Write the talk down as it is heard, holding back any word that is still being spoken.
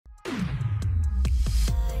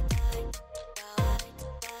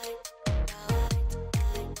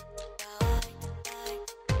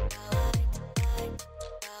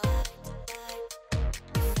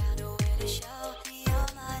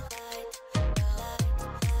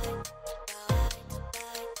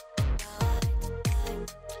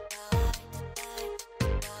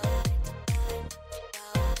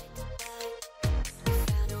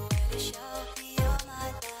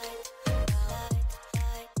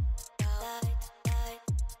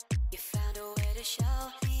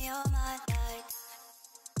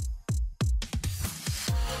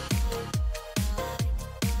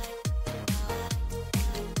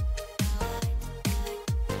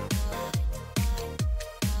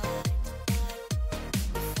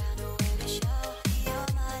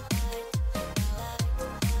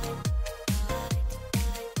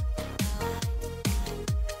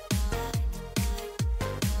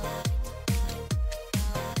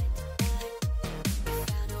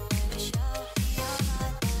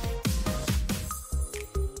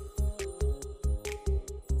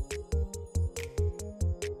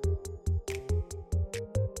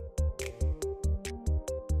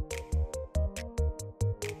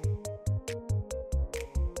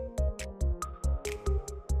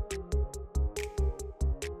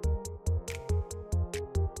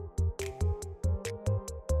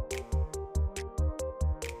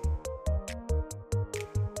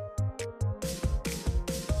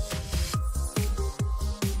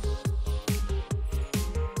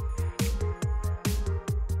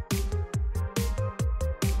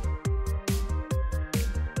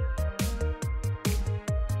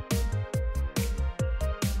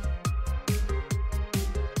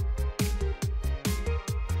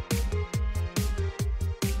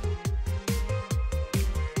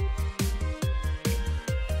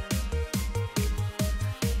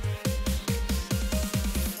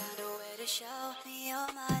me all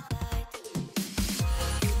my light.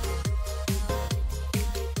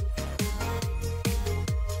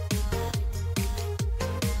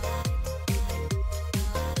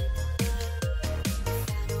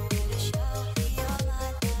 Found a way to show me all my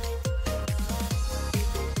light.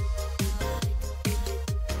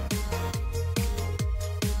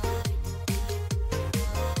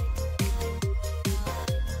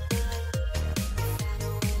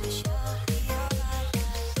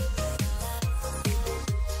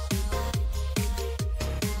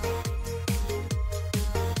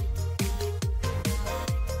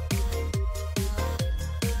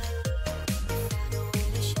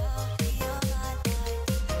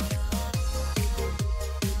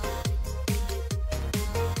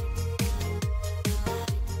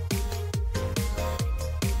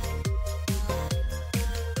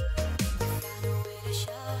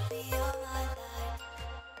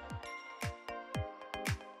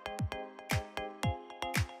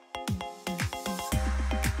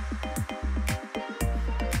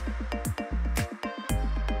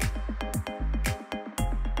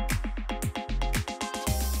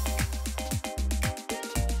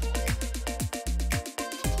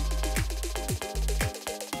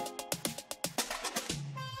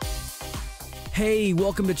 Hey,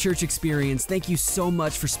 welcome to Church Experience. Thank you so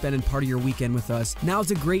much for spending part of your weekend with us. Now's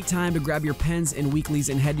a great time to grab your pens and weeklies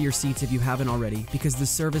and head to your seats if you haven't already, because the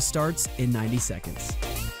service starts in 90 seconds.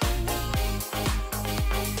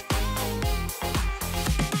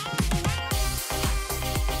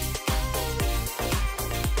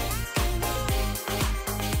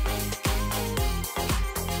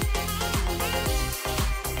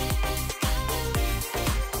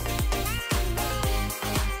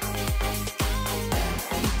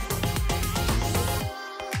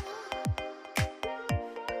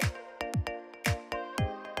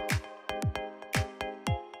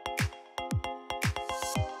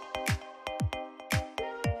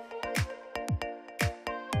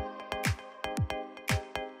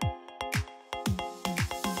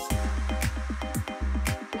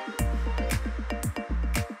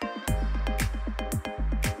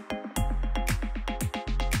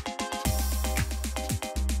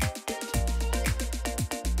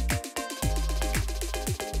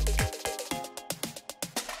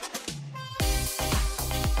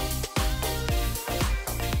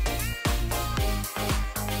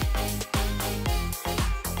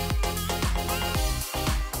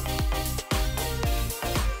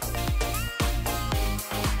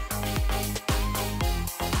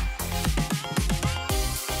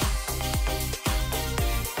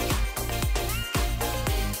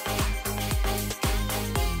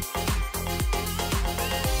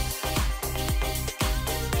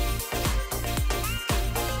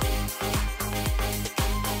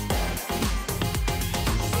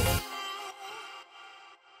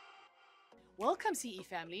 Welcome, CE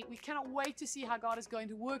family. We cannot wait to see how God is going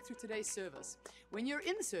to work through today's service. When you're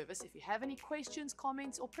in the service, if you have any questions,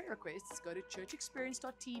 comments, or prayer requests, go to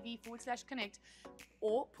churchexperience.tv/connect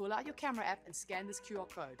or pull out your camera app and scan this QR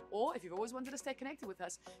code. Or if you've always wanted to stay connected with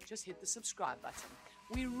us, just hit the subscribe button.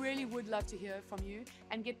 We really would love to hear from you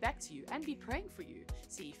and get back to you and be praying for you,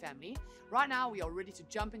 CE family. Right now, we are ready to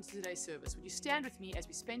jump into today's service. Would you stand with me as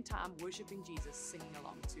we spend time worshiping Jesus, singing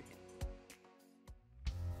along to Him?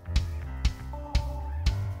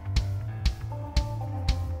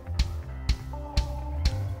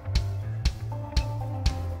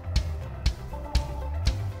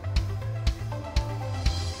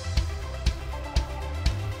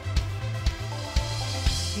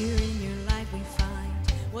 Here in your light we find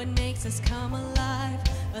what makes us come alive,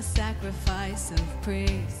 a sacrifice of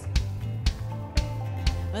praise.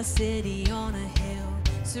 A city on a hill,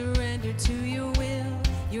 surrender to your will,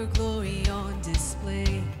 your glory on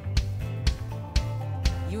display.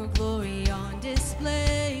 Your glory on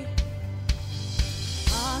display.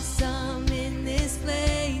 Awesome in this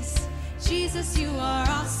place. Jesus, you are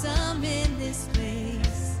awesome in this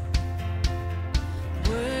place.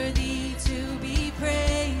 Worthy to be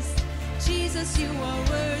praised. Jesus, you are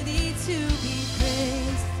worthy to be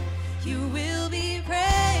praised. You will be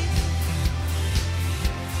praised.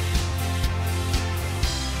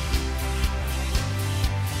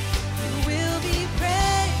 You will be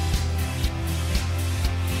praised.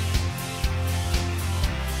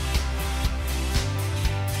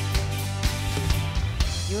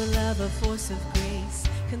 Your love, a force of grace,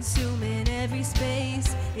 consuming every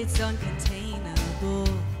space. It's uncontainable.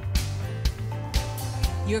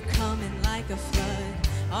 You're coming like a flood.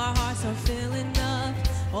 Our hearts are filling up.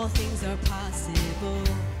 All things are possible.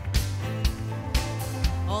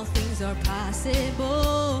 All things are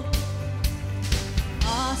possible.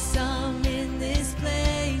 Awesome in this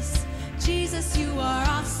are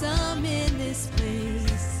awesome in this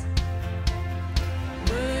place.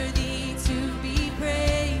 Worthy to be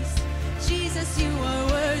praised. Jesus, you are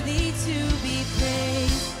worthy to be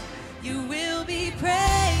praised. You will be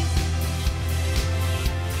praised.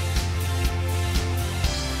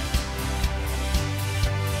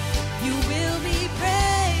 You will be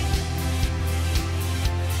praised.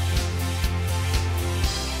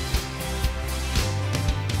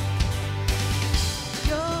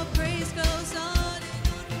 Your praise goes on and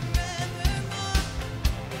on forevermore.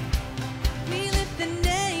 We lift the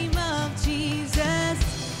name of Jesus.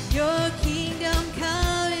 Your kingdom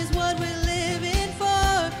come is what we're living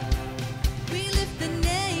for. We lift the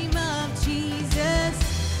name of Jesus.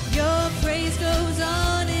 Your praise goes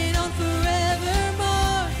on and on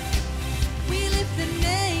forevermore. We lift the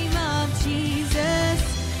name of Jesus.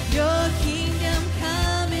 Your kingdom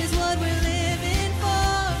come is what we're living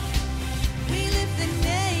for. We lift the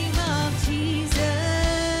name of Jesus.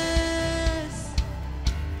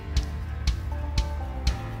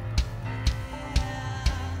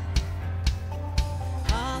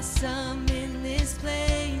 Awesome in this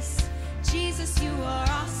place. Jesus, you are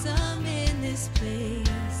awesome in this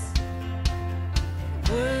place.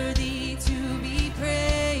 Worthy to be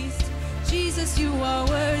praised. Jesus, you are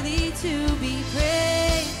worthy to be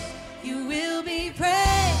praised. You will be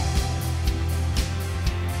praised.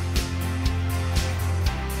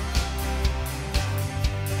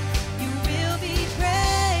 You will be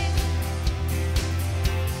praised.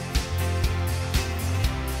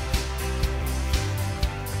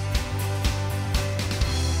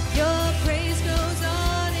 Your praise goes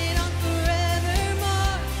on and on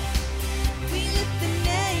forevermore. We lift the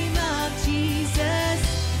name of Jesus.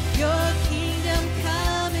 Your kingdom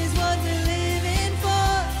come is what we're living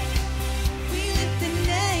for. We lift the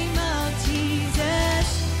name of Jesus.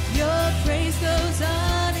 Your praise goes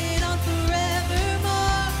on and on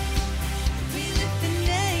forevermore. We lift the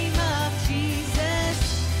name of Jesus.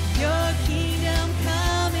 Your kingdom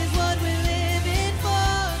come is what we're living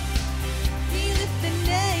for. We lift the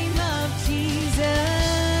name of Jesus.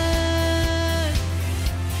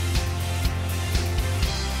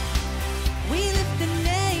 We lift the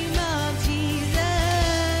name of Jesus.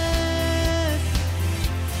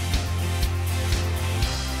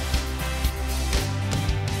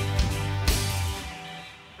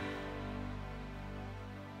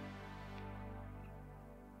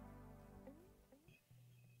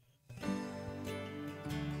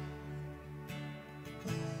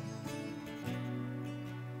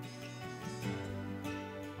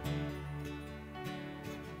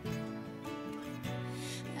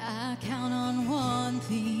 I count on one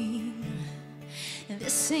thing, the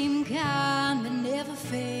same God that never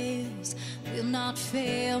fails will not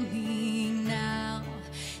fail me now.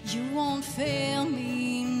 You won't fail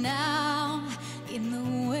me now in the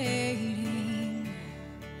waiting.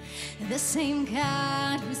 The same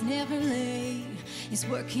God who's never late is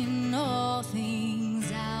working all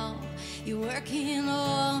things out. You're working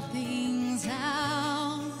all things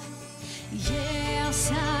out.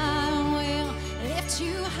 Yes, I will lift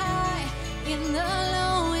you high in the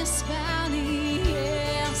lowest valley.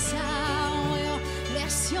 Yes, I will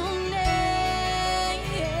bless your name.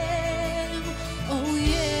 Oh,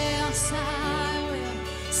 yes, I will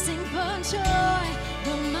sing for joy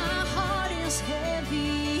when my heart is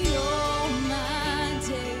heavy all my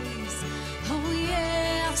days. Oh,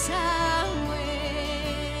 yes, I will.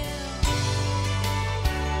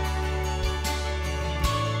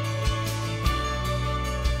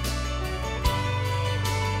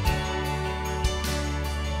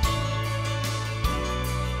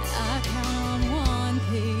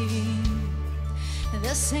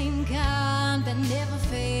 The same God that never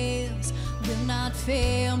fails will not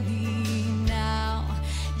fail me now.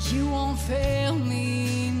 You won't fail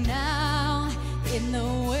me now in the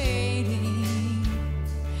waiting.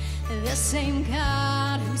 The same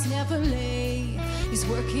God who's never late is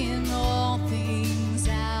working all things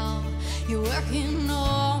out. You're working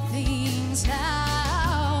all things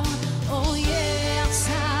out. Oh yes,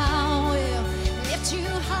 I will lift you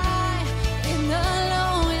high in the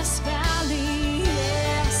lowest valley.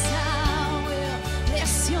 Yes, I will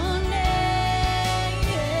bless your name.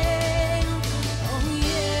 Oh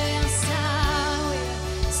yes, I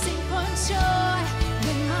will sing for joy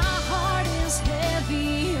when my heart is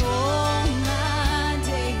heavy all my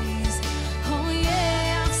days. Oh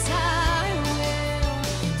yes, I will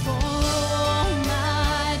for all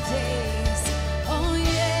my days.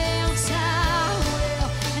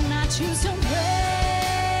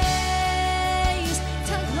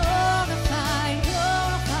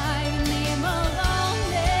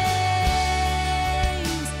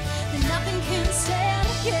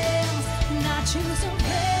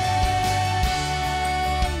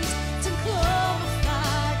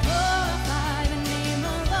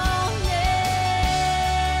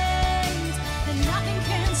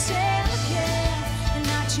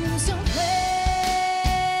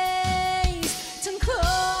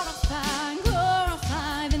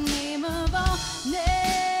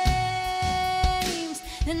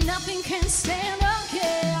 can stand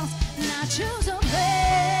against, and I choose a praise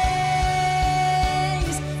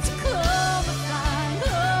to glorify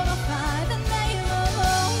the name of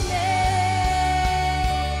all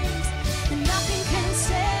names. And nothing can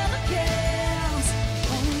stand against.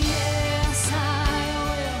 Oh yes, I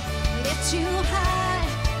will lift you high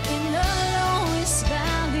in the lowest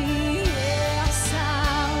valley. Yes,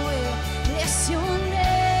 I will bless your name.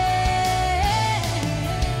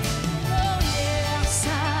 Oh yes,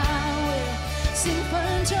 I will sing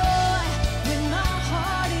for joy when my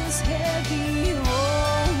heart is heavy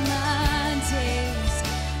all my days.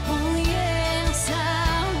 Oh yes,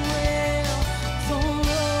 I will for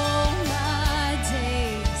all my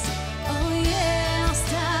days. Oh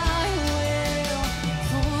yes, I will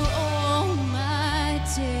for all my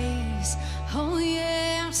days. Oh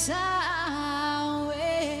yes, I will.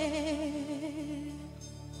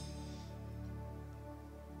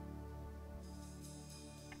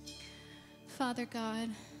 Father God,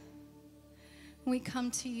 we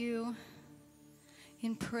come to you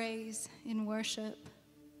in praise, in worship.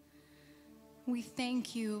 We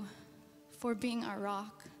thank you for being our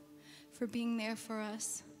rock, for being there for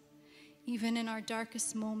us. Even in our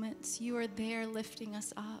darkest moments, you are there lifting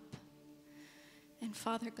us up. And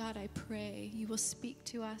Father God, I pray you will speak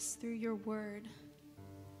to us through your word.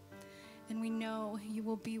 And we know you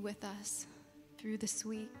will be with us through this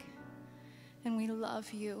week. And we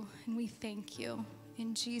love you and we thank you.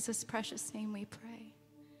 In Jesus' precious name we pray.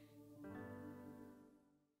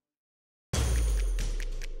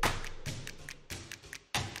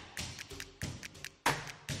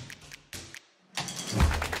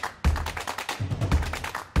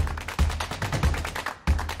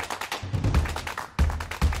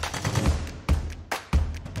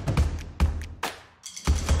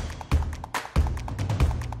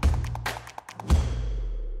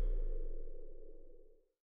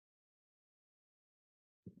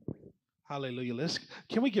 Hallelujah.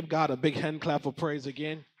 Can we give God a big hand clap of praise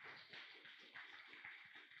again?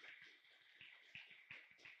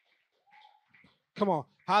 Come on.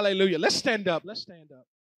 Hallelujah. Let's stand up. Let's stand up.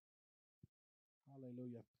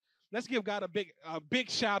 Hallelujah. Let's give God a big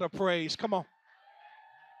shout of praise. Come on.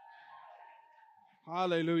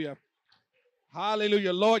 Hallelujah.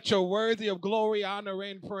 Hallelujah. Lord, you're worthy of glory, honor,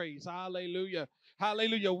 and praise. Hallelujah.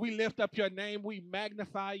 Hallelujah. We lift up your name. We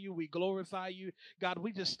magnify you. We glorify you. God,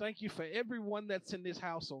 we just thank you for everyone that's in this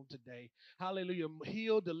household today. Hallelujah.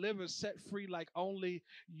 Heal, deliver, set free like only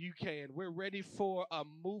you can. We're ready for a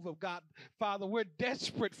move of God. Father, we're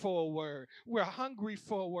desperate for a word. We're hungry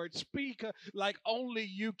for a word. Speak like only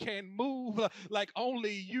you can. Move like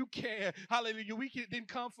only you can. Hallelujah. Didn't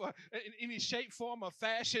come for in any shape, form, or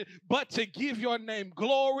fashion, but to give your name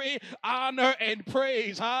glory, honor, and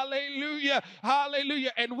praise. Hallelujah. Hallelujah.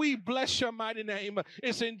 And we bless your mighty name.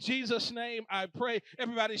 It's in Jesus' name I pray.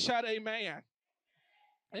 Everybody shout amen.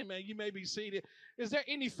 Amen. You may be seated. Is there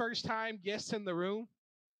any first-time guests in the room?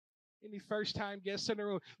 Any first-time guests in the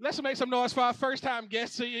room? Let's make some noise for our first-time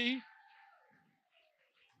guests. The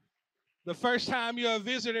first time you're a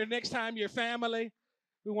visitor, next time you're family.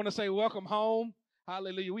 We want to say welcome home.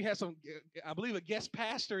 Hallelujah. We had I believe, a guest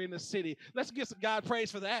pastor in the city. Let's give some God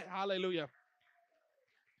praise for that. Hallelujah.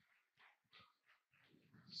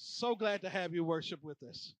 So glad to have you worship with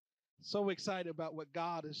us. So excited about what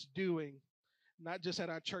God is doing, not just at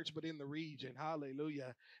our church, but in the region.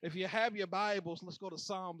 Hallelujah. If you have your Bibles, let's go to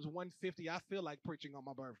Psalms 150. I feel like preaching on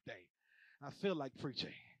my birthday. I feel like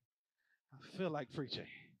preaching. I feel like preaching.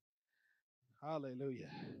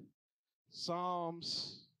 Hallelujah.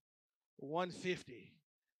 Psalms 150,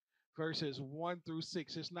 verses 1 through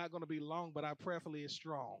 6. It's not going to be long, but I prayerfully is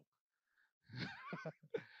strong.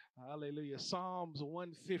 Hallelujah. Psalms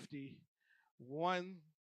 150, 1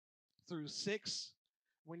 through 6.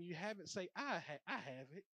 When you have it, say, I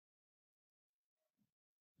have it.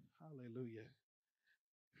 Hallelujah.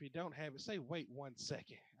 If you don't have it, say, wait 1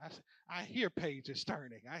 second. I hear pages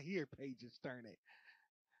turning. I hear pages turning.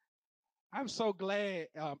 I'm so glad,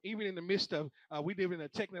 even in the midst of, we live in a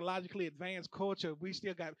technologically advanced culture,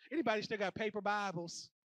 anybody still got paper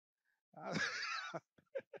Bibles?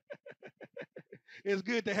 It's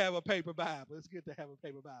good to have a paper Bible. It's good to have a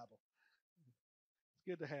paper Bible. It's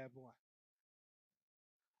good to have one.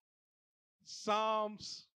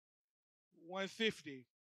 Psalms 150,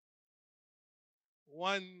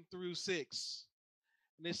 1 through 6.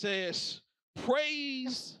 And it says,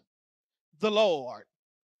 praise the Lord.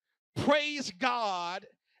 Praise God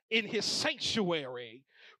in his sanctuary.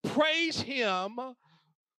 Praise him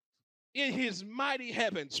in his mighty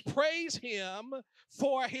heavens. Praise him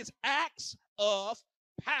for his acts of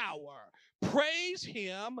power. Praise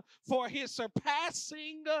him for his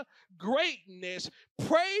surpassing greatness.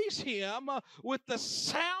 Praise him with the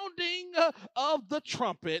sounding of the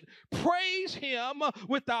trumpet. Praise him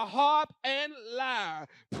with the harp and lyre.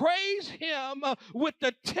 Praise him with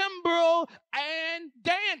the timbrel and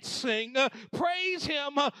dancing. Praise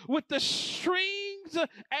him with the strings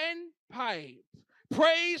and pipe.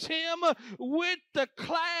 Praise him with the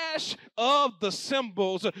clash of the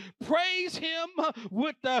cymbals. Praise him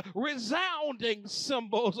with the resounding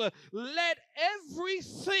cymbals. Let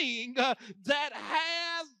everything that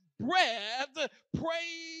has breath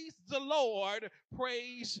praise the Lord.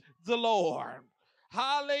 Praise the Lord.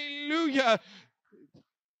 Hallelujah.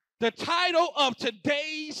 The title of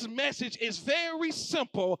today's message is very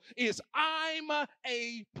simple. I'm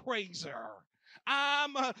a praiser.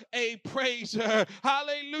 I'm a praiser.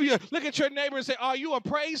 Hallelujah. Look at your neighbor and say, are you a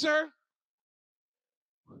praiser?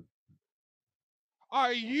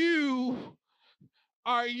 Are you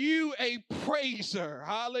a praiser?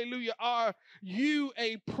 Hallelujah. Are you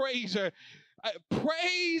a praiser?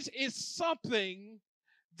 Praise is something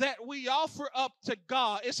that we offer up to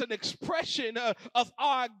God. It's an expression of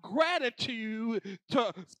our gratitude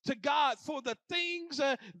to God for the things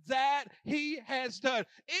that he has done.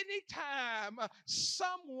 Anytime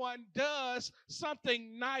someone does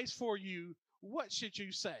something nice for you, what should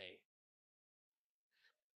you say?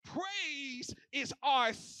 Praise is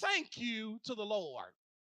our thank you to the Lord.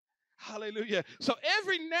 Hallelujah. So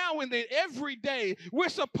every now and then, every day, we're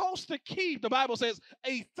supposed to keep, the Bible says,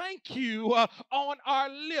 a thank you on our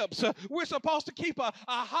lips. We're supposed to keep a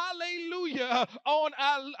hallelujah on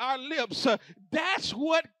our lips. That's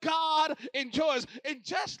what God enjoys. And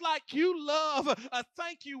just like you love a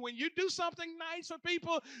thank you when you do something nice for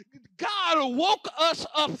people, God woke us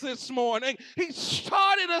up this morning. He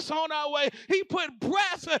started us on our way. He put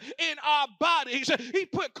breath in our bodies. He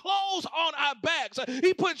put clothes on our backs.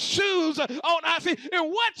 He put shoes on our feet. And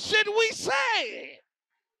what should we say?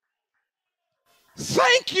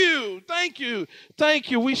 Thank you. Thank you. Thank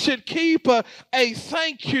you. We should keep a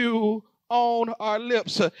thank you on our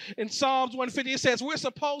lips. In Psalms 150, it says we're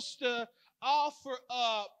supposed to offer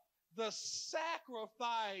up the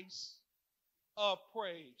sacrifice of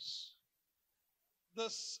praise.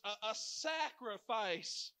 A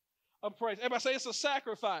sacrifice of praise. Everybody say it's a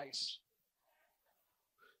sacrifice.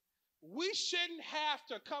 We shouldn't have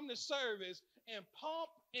to come to service and pump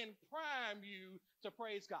and prime you to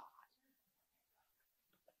praise God.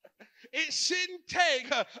 It shouldn't take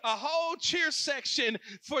a whole cheer section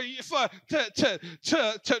for you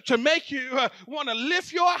to make you want to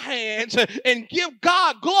lift your hands and give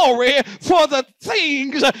God glory for the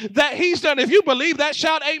things that he's done. If you believe that,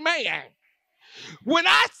 shout amen. When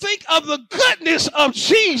I think of the goodness of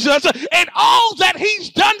Jesus and all that he's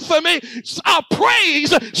done for me, our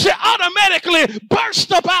praise should automatically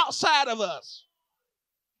burst up outside of us.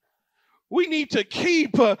 We need to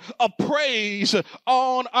keep a praise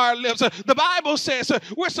on our lips. The Bible says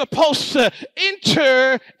we're supposed to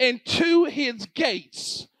enter into his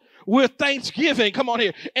gates with thanksgiving. Come on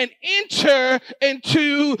here. And enter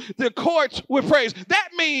into the courts with praise. That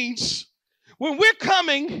means when we're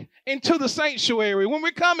coming into the sanctuary, when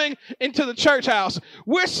we're coming into the church house,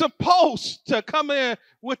 we're supposed to come in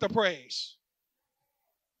with the praise.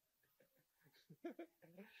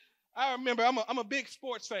 I remember I'm a big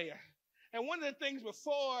sports fan. And one of the things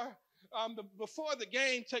before the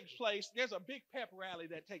game takes place, there's a big pep rally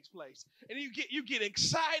that takes place. And you get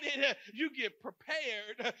excited, you get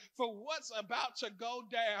prepared for what's about to go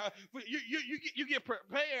down. You get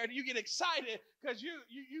prepared, you get excited because you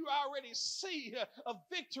already see a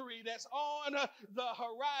victory that's on the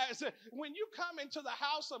horizon. When you come into the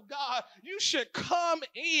house of God, you should come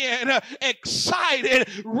in excited,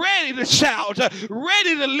 ready to shout,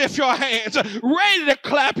 ready to lift your hands, ready to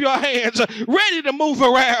clap your hands, ready to move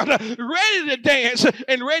around, ready to dance,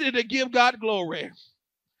 and ready to give God glory.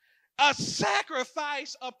 A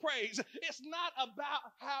sacrifice of praise. It's not about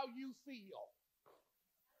how you feel.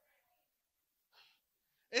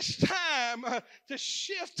 It's time to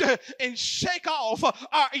shift and shake off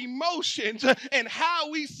our emotions and how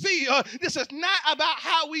we feel. This is not about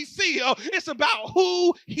how we feel. It's about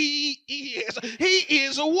who he is. He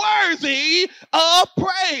is worthy of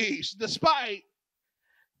praise despite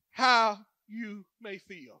how you may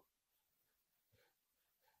feel.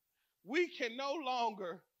 We can no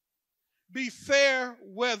longer be fair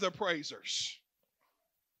weather praisers.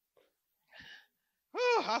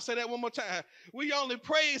 I'll say that one more time. We only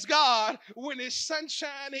praise God when it's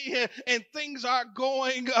sunshiny and things are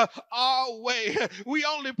going our way. We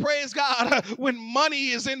only praise God when money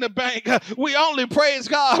is in the bank. We only praise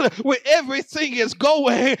God when everything is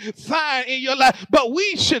going fine in your life. But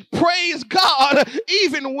we should praise God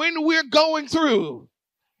even when we're going through.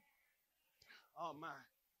 Oh, my.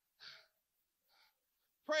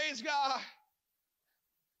 Praise God.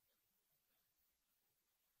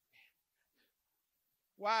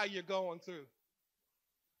 While you're going through.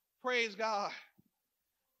 Praise God.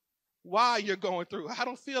 While you're going through. I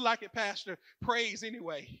don't feel like it, Pastor. Praise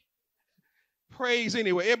anyway. Praise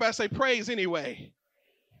anyway. Everybody say praise anyway.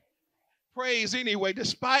 Praise anyway,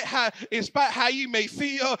 despite how you may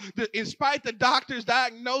feel, in spite the doctor's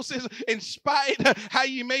diagnosis, in spite how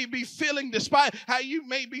you may be feeling, despite how you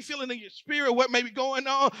may be feeling in your spirit, what may be going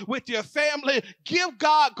on with your family, give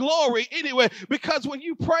God glory anyway, because when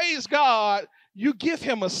you praise God, you give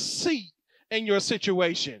him a seat in your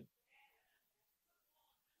situation.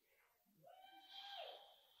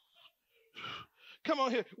 Come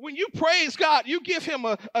on here. When you praise God, you give him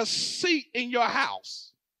a seat in your house.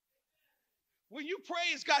 When you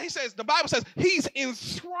praise God, the Bible says he's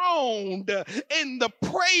enthroned in the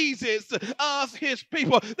praises of his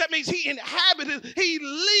people. That means he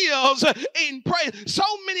lives in praise. So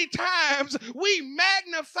many times we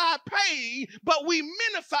magnify pain, but we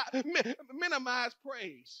minimize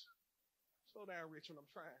praise. Slow down, Richmond, I'm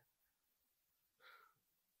trying.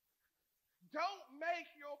 Don't make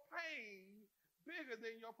your pain bigger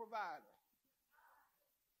than your provider.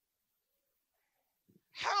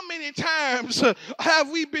 How many times have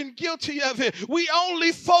we been guilty of it? We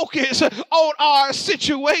only focus on our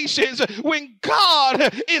situations when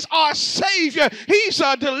God is our Savior. He's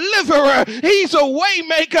a deliverer. He's a way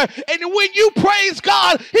maker. And when you praise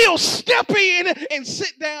God, he'll step in and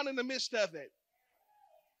sit down in the midst of it.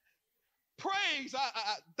 Praise,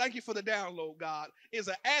 I thank you for the download, God, is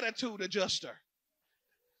an attitude adjuster.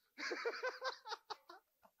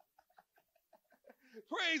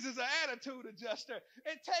 Praise is an attitude adjuster.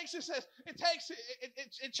 It changes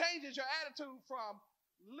your attitude from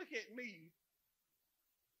look at me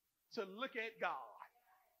to look at God.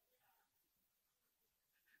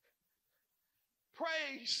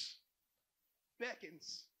 Praise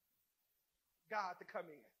beckons God to come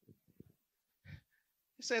in.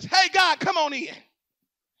 It says, hey, God, come on in.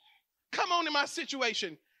 Come on in my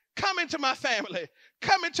situation. Come into my family.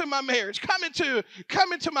 Come into my marriage. Come into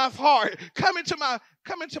my heart. Come into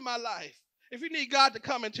my life. If you need God to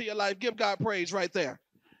come into your life, give God praise right there.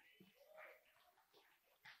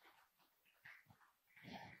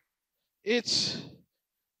 It's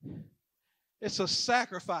a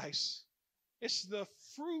sacrifice. It's the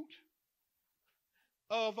fruit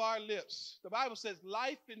of our lips. The Bible says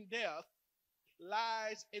life and death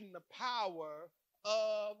lies in the power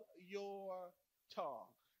of your tongue.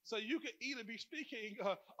 So you could either be speaking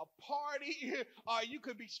a party or you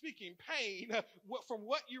could be speaking pain from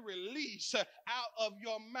what you release out of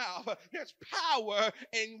your mouth. There's power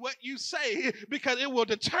in what you say because it will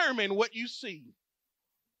determine what you see.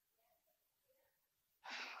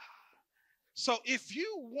 So if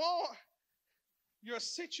you want your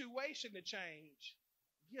situation to change,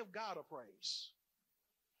 give God a praise.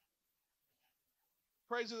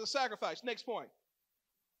 Praise is a sacrifice. Next point.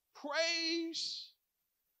 Praise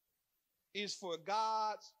is for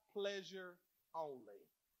God's pleasure only.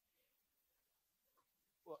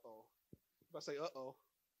 Uh-oh. If I say uh-oh.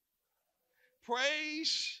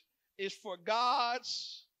 Praise is for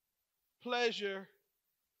God's pleasure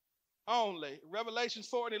only. Revelation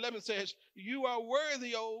 4:11 says, you are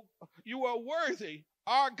worthy,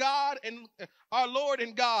 our God and our Lord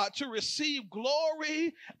and God, to receive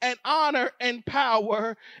glory and honor and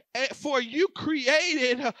power. For you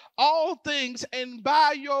created all things, and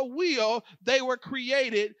by your will they were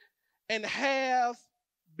created and have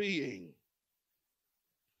being.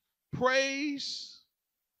 Praise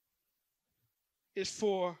is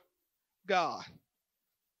for God.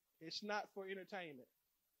 It's not for entertainment.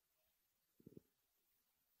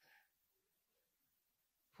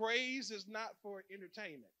 Praise is not for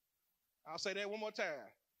entertainment. I'll say that one more time.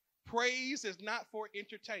 Praise is not for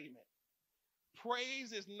entertainment.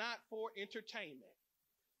 Praise is not for entertainment.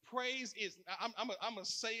 Praise is, I'm going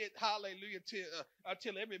to say it, hallelujah,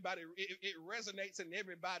 till everybody, it resonates in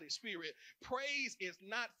everybody's spirit. Praise is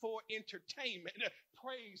not for entertainment.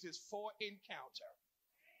 Praise is for encounter.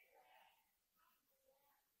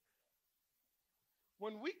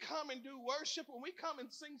 When we come and do worship, when we come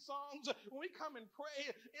and sing songs, when we come and pray,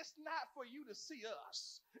 it's not for you to see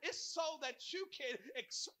us. It's so that you can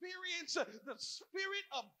experience the Spirit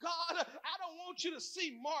of God. I don't want you to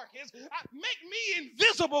see Marcus. Make me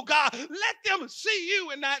invisible, God. Let them see you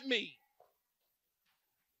and not me.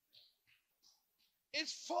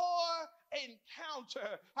 It's for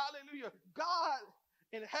encounter. Hallelujah. God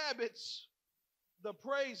inhabits the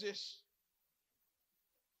praises.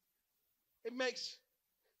 It makes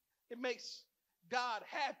God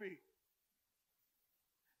happy.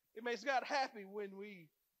 It makes God happy when we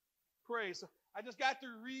praise. I just got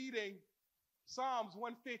through reading Psalms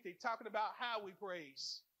 150, talking about how we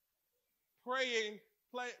praise.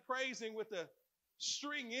 Praising with the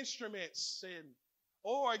string instruments and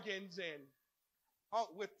organs and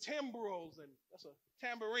with timbrels, and that's a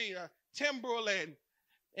tambourine, a timbrel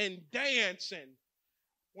and dance. And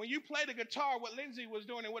when you play the guitar, what Lindsay was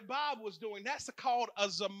doing and what Bob was doing, that's called a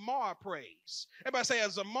zamar praise. Everybody say a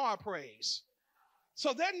zamar praise.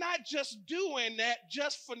 So they're not just doing that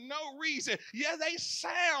just for no reason. Yeah, they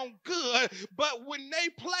sound good, but when they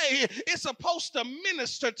play, it's supposed to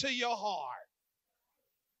minister to your heart.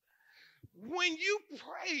 When you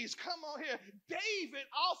praise, come on here, David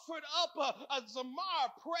offered up a zamar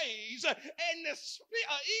praise, and the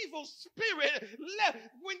evil spirit left.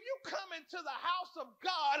 When you come into the house of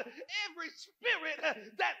God, every spirit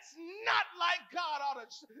that's not like God ought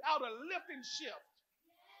to lift and shift.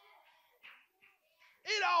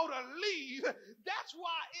 It ought to leave. That's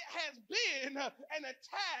why it has been an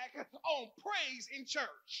attack on praise in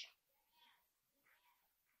church.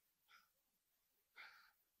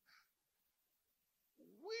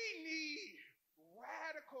 We need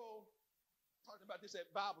radical, talked about this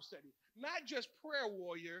at Bible study, not just prayer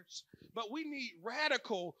warriors, but we need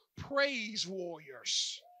radical praise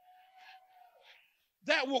warriors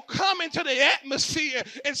that will come into the atmosphere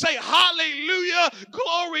and say, hallelujah,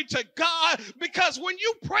 glory to God. Because when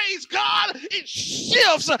you praise God, it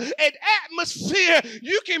shifts an atmosphere.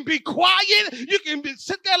 You can be quiet. You can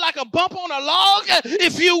sit there like a bump on a log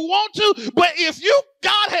if you want to. But if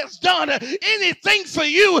God has done anything for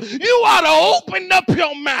you, you ought to open up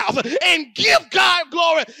your mouth and give God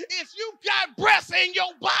glory. If you got breath in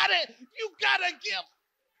your body, you got to give.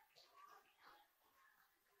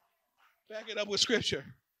 Back it up with scripture.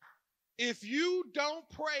 If you don't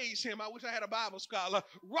praise him, I wish I had a Bible scholar,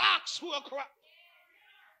 rocks will cry.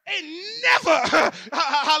 And never,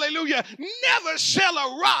 hallelujah, never shall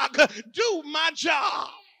a rock do my job.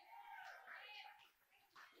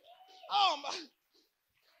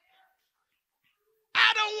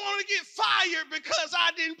 I don't want to get fired because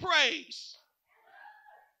I didn't praise.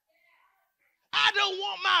 I don't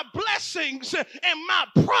want my blessings and my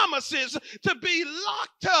promises to be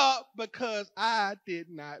locked up because I did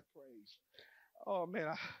not praise. Oh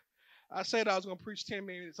man, I said I was going to preach 10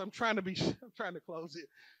 minutes. I'm trying to close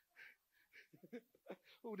it.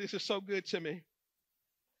 Oh, this is so good to me.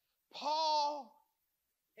 Paul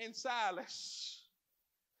and Silas,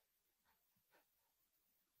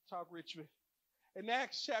 talk Richmond. In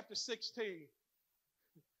Acts chapter 16,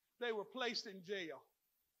 they were placed in jail.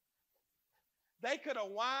 They could have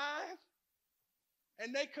whined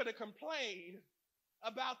and they could have complained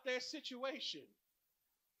about their situation.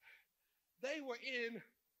 They were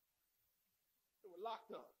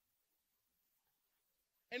locked up.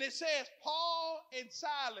 And it says Paul and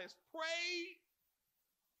Silas prayed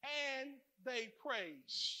and they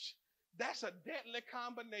praised. That's a deadly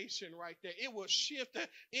combination right there. It will shift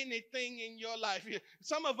anything in your life.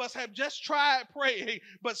 Some of us have just tried praying,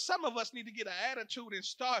 but some of us need to get an attitude and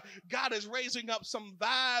start. God is raising up some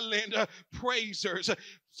violent praisers.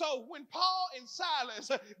 So when Paul and Silas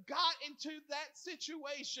got into that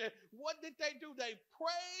situation, what did they do? They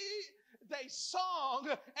prayed, they sung,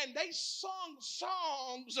 and they sung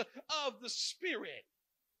songs of the Spirit.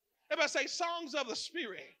 Everybody say songs of the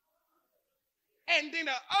Spirit. And then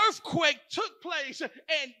an earthquake took place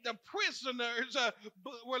and the prisoners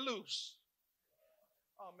were loose.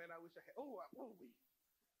 Oh, man, I wish I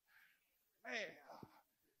had. Man,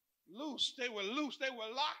 loose. They were loose. They were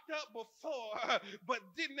locked up before, but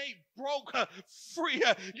then they broke free.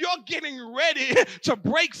 You're getting ready to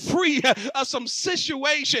break free of some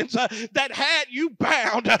situations that had you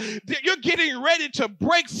bound. You're getting ready to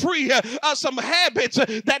break free of some habits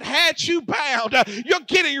that had you bound. You're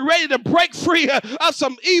getting ready to break free of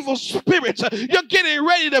some evil spirits. You're getting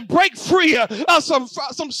ready to break free of some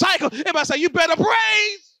cycle. Everybody say, you better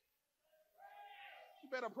praise. You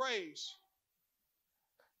better praise.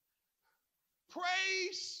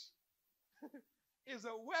 Praise is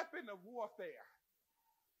a weapon of warfare.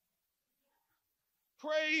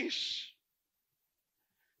 Praise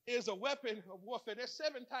is a weapon of warfare. There's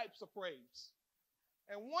 7 types of praise.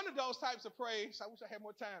 And one of those types of praise, I wish I had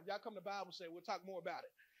more time. Y'all come to Bible study, we'll talk more about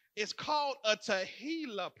it. It's called a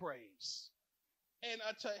Tehillah praise. And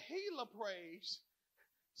a Tehillah praise,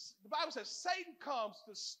 the Bible says Satan comes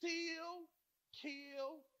to steal,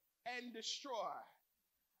 kill, and destroy.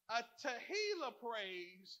 A Tehillah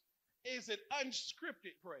praise is an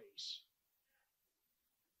unscripted praise.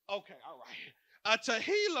 Okay, all right. A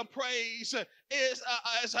Tehillah praise is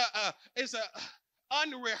a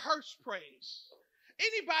unrehearsed praise.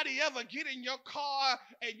 Anybody ever get in your car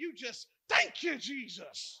and you just, thank you,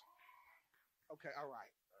 Jesus? Okay, all right.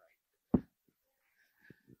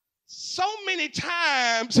 So many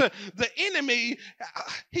times the enemy,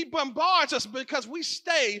 he bombards us because we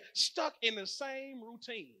stay stuck in the same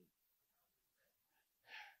routine.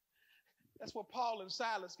 That's what Paul and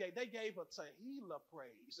Silas gave. They gave a Tehillah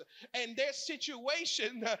praise. And their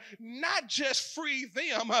situation not just freed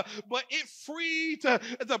them, but it freed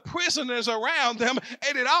the prisoners around them.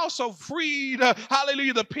 And it also freed,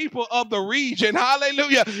 hallelujah, the people of the region.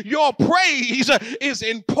 Hallelujah. Your praise is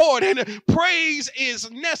important. Praise is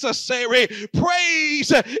necessary.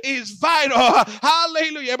 Praise is vital.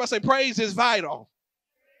 Hallelujah. Everybody say praise is vital.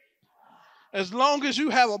 As long as you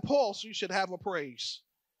have a pulse, you should have a praise.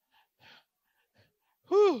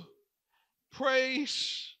 Whew.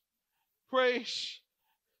 Praise God.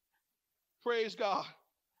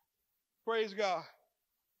 Praise God.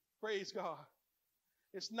 Praise God.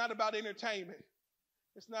 It's not about entertainment.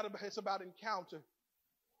 It's about encounter.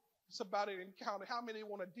 It's about an encounter. How many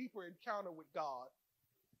want a deeper encounter with God?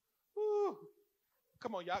 Whew.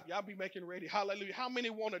 Come on, y'all be making ready. Hallelujah. How many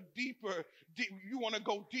want a deeper, you want to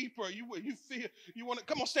go deeper? You feel, you want to,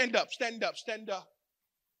 come on, stand up.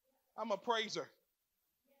 I'm a praiser.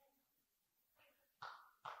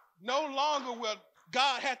 No longer will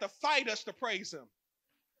God have to fight us to praise him.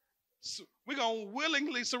 So we're going to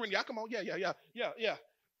willingly surrender. Y'all come on. Yeah.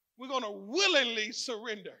 We're going to willingly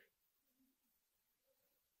surrender.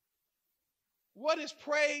 What is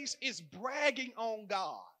praise? It's bragging on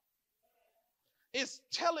God. It's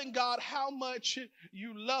telling God how much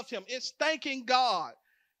you love him. It's thanking God.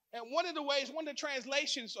 And one of the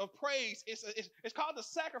translations of praise is called the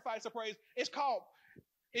sacrifice of praise.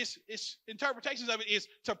 Its interpretations of it is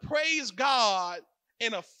to praise God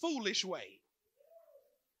in a foolish way.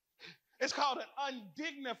 It's called an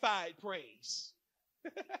undignified praise.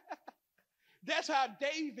 That's how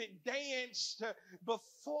David danced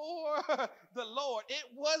before the Lord. It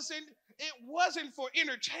wasn't for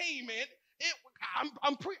entertainment.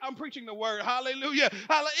 I'm preaching the word. Hallelujah.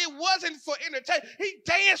 It wasn't for entertainment. He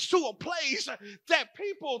danced to a place that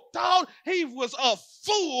people thought he was a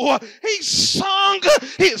fool. He sung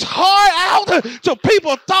his heart out to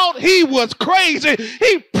people thought he was crazy.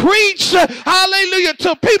 He preached, hallelujah,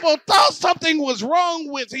 to people thought something was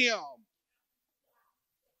wrong with him.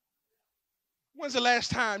 When's the last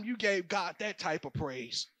time you gave God that type of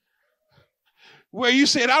praise? Where you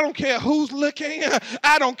said, I don't care who's looking.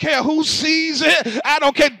 I don't care who sees it. I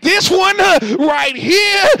don't care. This one right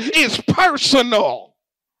here is personal.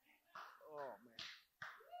 Oh, man.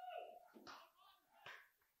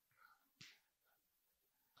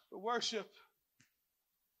 The worship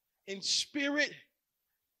in spirit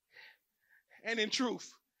and in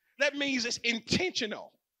truth. That means it's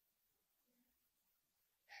intentional.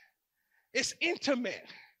 It's intimate.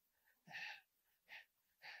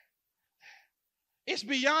 It's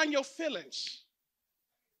beyond your feelings.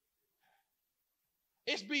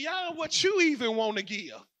 It's beyond what you even want to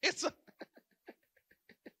give. It's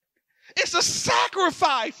a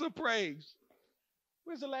sacrifice of praise.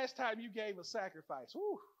 When's the last time you gave a sacrifice?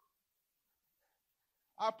 Woo.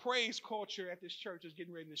 Our praise culture at this church is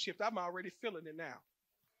getting ready to shift. I'm already feeling it now.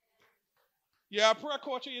 Yeah, our prayer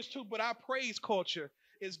culture is too, but our praise culture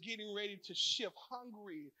is getting ready to shift.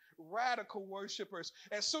 Hungry, radical worshipers.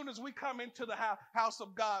 As soon as we come into the house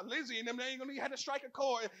of God, Lizzie and them, they ain't going to have to strike a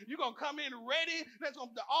chord. You're going to come in ready.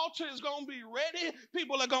 The altar is going to be ready.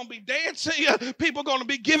 People are going to be dancing. People are going to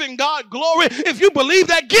be giving God glory. If you believe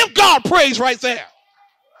that, give God praise right there.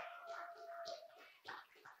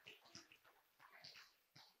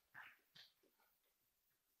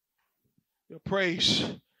 Your praise.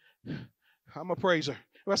 I'm a praiser.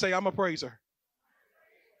 If I say I'm a praiser.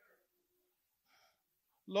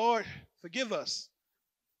 Lord, forgive us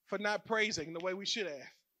for not praising the way we should have.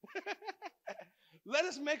 Let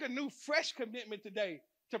us make a new, fresh commitment today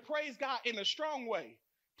to praise God in a strong way.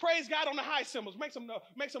 Praise God on the high cymbals. Make some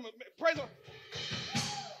praise.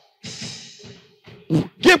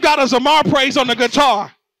 Give God a Zamar praise on the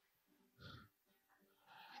guitar.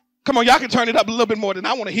 Come on, y'all can turn it up a little bit more than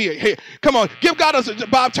I want to hear. Here, come on, give God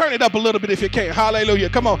Bob, turn it up a little bit if you can. Hallelujah.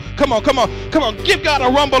 Come on, come on, come on, come on. Give God a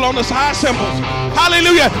rumble on the high cymbals.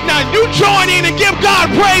 Hallelujah. Now you join in and give God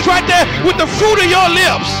praise right there with the fruit of your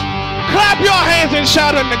lips. Clap your hands and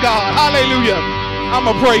shout unto God. Hallelujah. I'm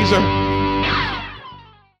a praiser.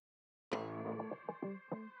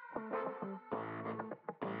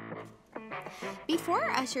 Before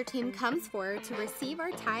our usher team comes forward to receive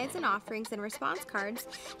our tithes and offerings and response cards,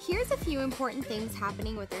 here's a few important things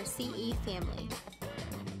happening with our CE family.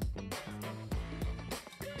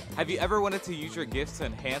 Have you ever wanted to use your gifts to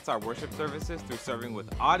enhance our worship services through serving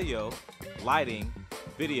with audio, lighting,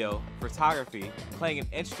 video, photography, playing an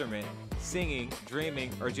instrument, singing,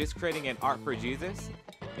 dreaming, or just creating an art for Jesus?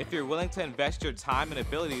 If you're willing to invest your time and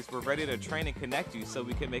abilities, we're ready to train and connect you so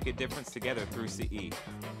we can make a difference together through CE.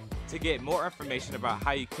 To get more information about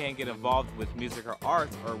how you can get involved with music or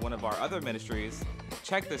arts or one of our other ministries,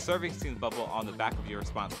 check the serving team bubble on the back of your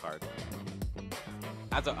response card.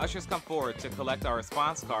 As our ushers come forward to collect our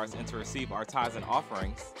response cards and to receive our tithes and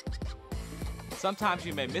offerings, sometimes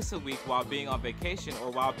you may miss a week while being on vacation or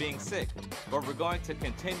while being sick, but we're going to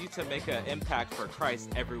continue to make an impact for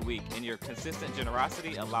Christ every week, and your consistent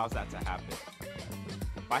generosity allows that to happen.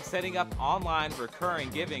 By setting up online recurring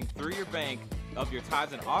giving through your bank of your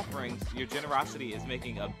tithes and offerings, your generosity is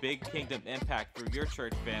making a big kingdom impact through your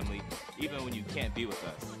church family, even when you can't be with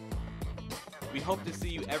us. We hope to see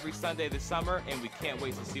you every Sunday this summer, and we can't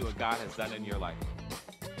wait to see what God has done in your life.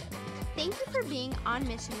 Thank you for being on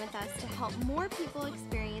mission with us to help more people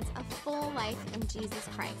experience a full life in Jesus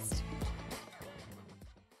Christ.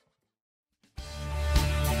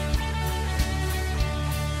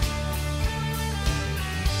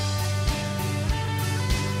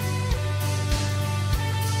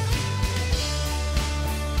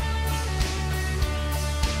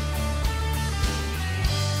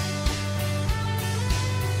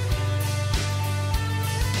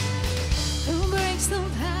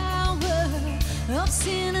 Of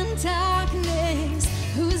sin and darkness,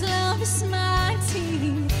 whose love is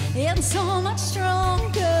mighty and so much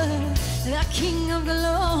stronger. The King of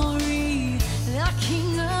glory, the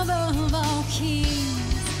King above all kings,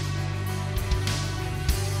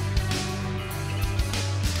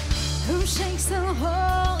 who shakes the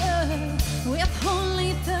whole earth with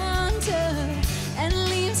holy thunder and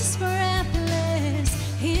leaves us breathless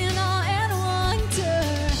in awe and wonder.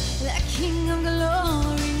 The King of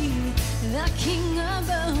glory, the King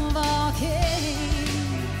above all kings.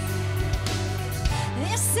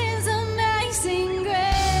 This is amazing grace.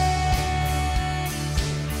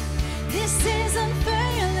 This is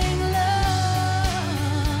unfailing love,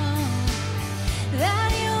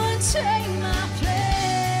 that you would take my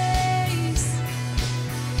place,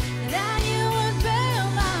 that you would bear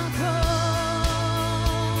my cross,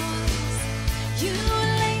 you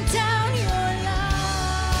would lay down your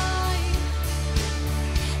life,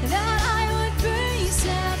 that I would be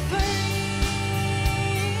set free.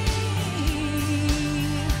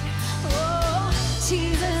 Oh,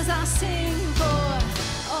 Jesus, I sing for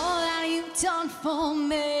all that you've done for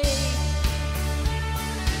me.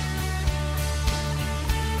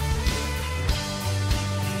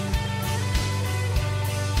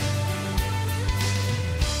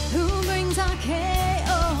 Who brings our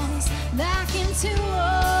chaos back into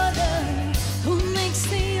order? Who makes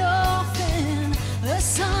the orphan a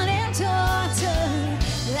son and daughter?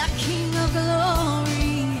 The King of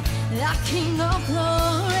glory, the King of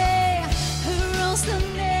glory, who rules the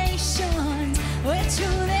nations with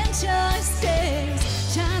truth and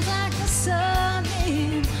justice, shines like the sun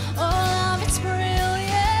in all of its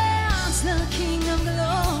brilliance. The King of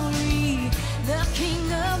glory, the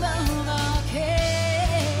King above all kings.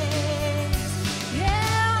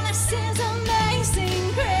 Yeah, this is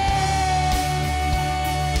amazing grace.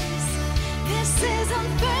 This is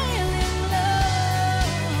unfailing love,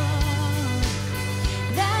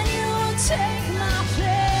 that you will take my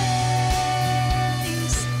place,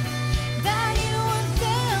 that you would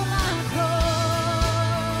bear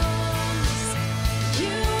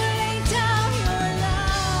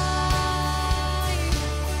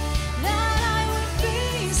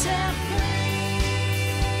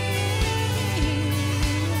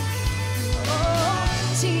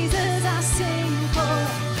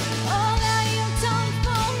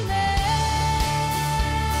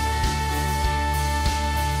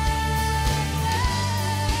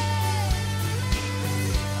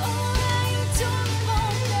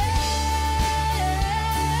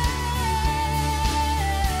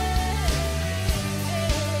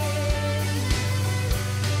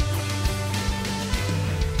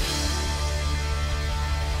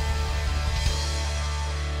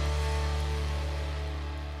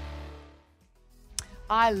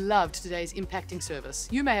I loved today's impacting service.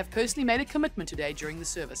 You may have personally made a commitment today during the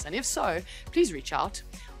service, and if so, please reach out.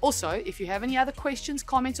 Also, if you have any other questions,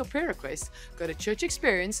 comments, or prayer requests, go to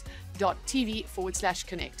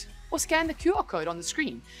churchexperience.tv/connect or scan the QR code on the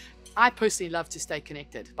screen. I personally love to stay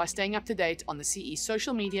connected by staying up to date on the CE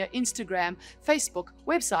social media, Instagram, Facebook,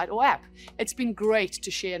 website, or app. It's been great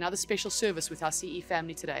to share another special service with our CE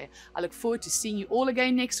family today. I look forward to seeing you all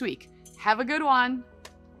again next week. Have a good one.